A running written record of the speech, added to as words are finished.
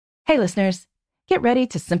Hey listeners, get ready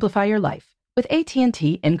to simplify your life with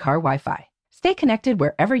AT&T in-car Wi-Fi. Stay connected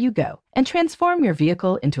wherever you go and transform your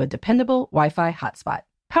vehicle into a dependable Wi-Fi hotspot.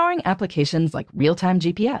 Powering applications like real-time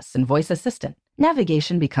GPS and voice assistant,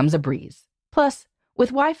 navigation becomes a breeze. Plus,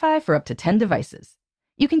 with Wi-Fi for up to 10 devices,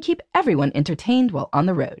 you can keep everyone entertained while on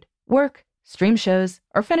the road, work, stream shows,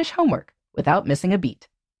 or finish homework without missing a beat.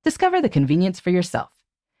 Discover the convenience for yourself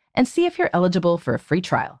and see if you're eligible for a free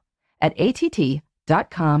trial at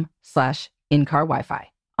att.com/in-car Wi-Fi.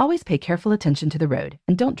 Always pay careful attention to the road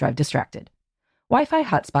and don't drive distracted. Wi-Fi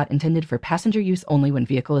hotspot intended for passenger use only when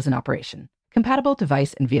vehicle is in operation. Compatible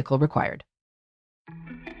device and vehicle required.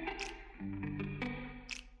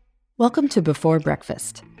 Welcome to Before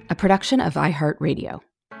Breakfast, a production of iHeartRadio.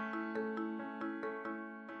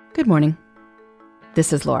 Good morning.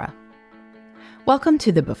 This is Laura. Welcome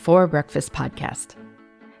to the Before Breakfast podcast.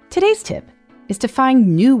 Today's tip is to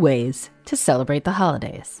find new ways to celebrate the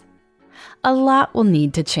holidays. A lot will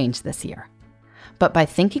need to change this year, but by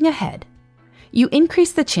thinking ahead, you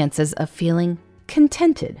increase the chances of feeling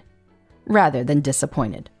contented rather than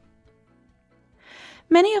disappointed.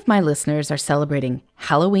 Many of my listeners are celebrating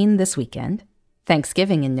Halloween this weekend,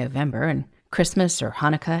 Thanksgiving in November, and Christmas or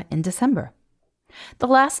Hanukkah in December. The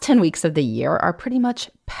last 10 weeks of the year are pretty much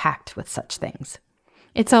packed with such things.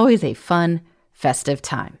 It's always a fun, festive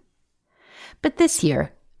time. But this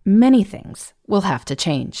year, many things will have to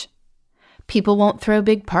change. People won't throw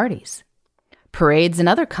big parties. Parades and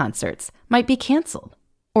other concerts might be canceled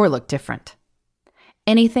or look different.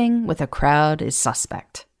 Anything with a crowd is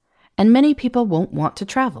suspect, and many people won't want to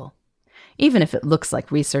travel, even if it looks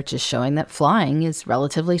like research is showing that flying is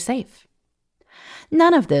relatively safe.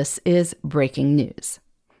 None of this is breaking news.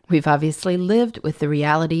 We've obviously lived with the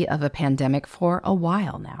reality of a pandemic for a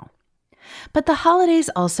while now. But the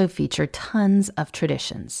holidays also feature tons of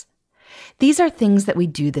traditions. These are things that we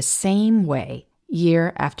do the same way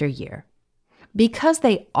year after year. Because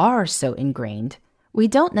they are so ingrained, we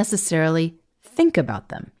don't necessarily think about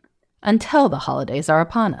them until the holidays are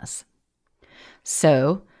upon us.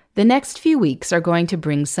 So, the next few weeks are going to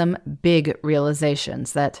bring some big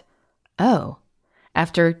realizations that,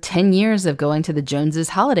 after 10 years of going to the Joneses'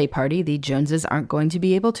 holiday party, the Joneses aren't going to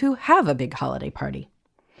be able to have a big holiday party.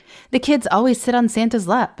 The kids always sit on Santa's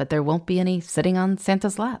lap, but there won't be any sitting on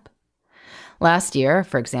Santa's lap. Last year,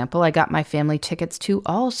 for example, I got my family tickets to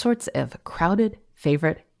all sorts of crowded,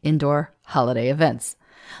 favorite indoor holiday events,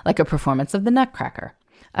 like a performance of the Nutcracker,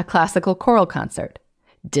 a classical choral concert,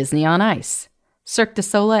 Disney on Ice, Cirque du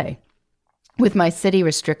Soleil. With my city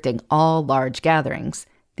restricting all large gatherings,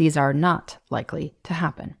 these are not likely to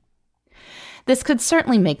happen. This could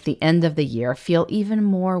certainly make the end of the year feel even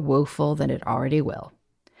more woeful than it already will.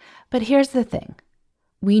 But here's the thing.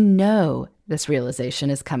 We know this realization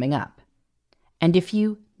is coming up. And if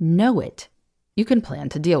you know it, you can plan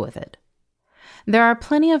to deal with it. There are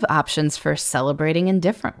plenty of options for celebrating in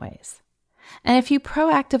different ways. And if you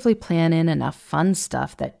proactively plan in enough fun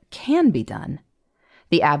stuff that can be done,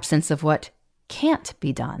 the absence of what can't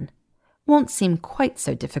be done won't seem quite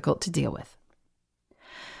so difficult to deal with.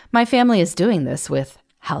 My family is doing this with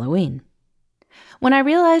Halloween. When I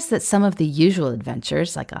realized that some of the usual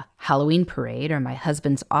adventures, like a Halloween parade or my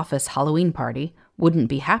husband's office Halloween party, wouldn't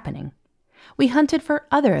be happening, we hunted for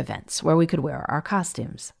other events where we could wear our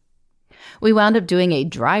costumes. We wound up doing a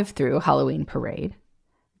drive-through Halloween parade,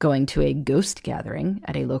 going to a ghost gathering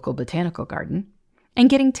at a local botanical garden, and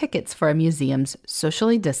getting tickets for a museum's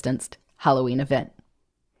socially distanced Halloween event.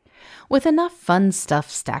 With enough fun stuff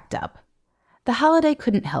stacked up, the holiday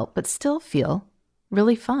couldn't help but still feel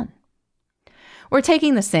really fun. We're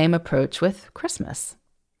taking the same approach with Christmas.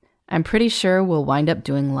 I'm pretty sure we'll wind up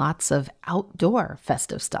doing lots of outdoor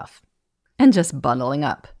festive stuff and just bundling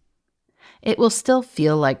up. It will still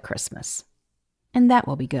feel like Christmas, and that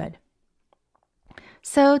will be good.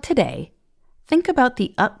 So today, think about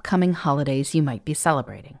the upcoming holidays you might be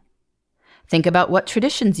celebrating. Think about what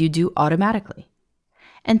traditions you do automatically,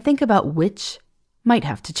 and think about which might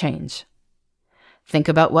have to change. Think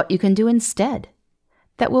about what you can do instead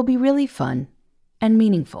that will be really fun and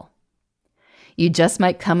meaningful. You just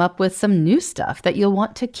might come up with some new stuff that you'll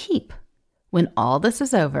want to keep when all this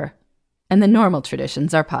is over and the normal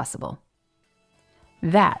traditions are possible.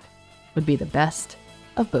 That would be the best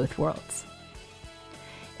of both worlds.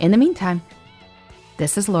 In the meantime,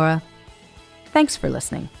 this is Laura. Thanks for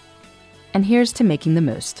listening. And here's to making the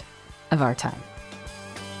most of our time.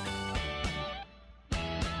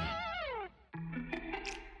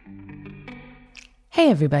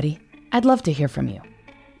 Hey everybody, I'd love to hear from you.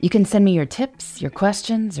 You can send me your tips, your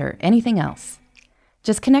questions, or anything else.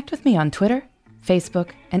 Just connect with me on Twitter,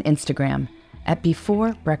 Facebook, and Instagram at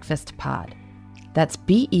Before Breakfast Pod. That's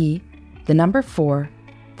BE, the number 4,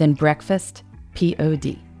 then breakfast,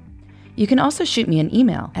 POD. You can also shoot me an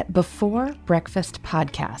email at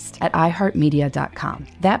beforebreakfastpodcast@iheartmedia.com.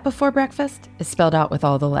 That Before Breakfast is spelled out with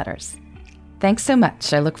all the letters. Thanks so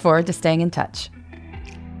much. I look forward to staying in touch.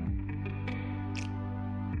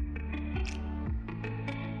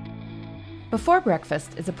 Before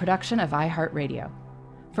Breakfast is a production of iHeartRadio.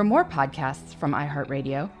 For more podcasts from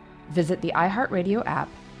iHeartRadio, visit the iHeartRadio app,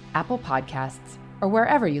 Apple Podcasts, or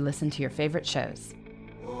wherever you listen to your favorite shows.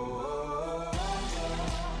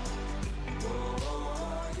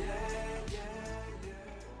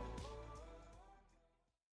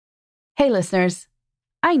 Hey listeners,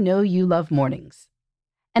 I know you love mornings.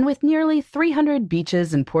 And with nearly 300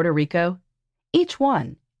 beaches in Puerto Rico, each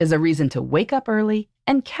one is a reason to wake up early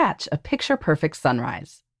and catch a picture-perfect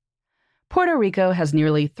sunrise. Puerto Rico has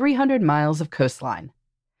nearly 300 miles of coastline,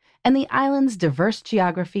 and the island's diverse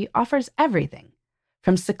geography offers everything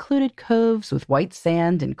from secluded coves with white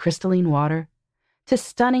sand and crystalline water to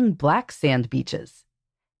stunning black sand beaches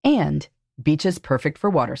and beaches perfect for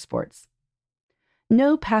water sports.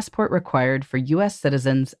 No passport required for U.S.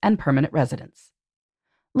 citizens and permanent residents.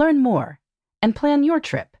 Learn more and plan your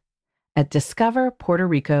trip at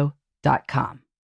discoverpuertorico.com.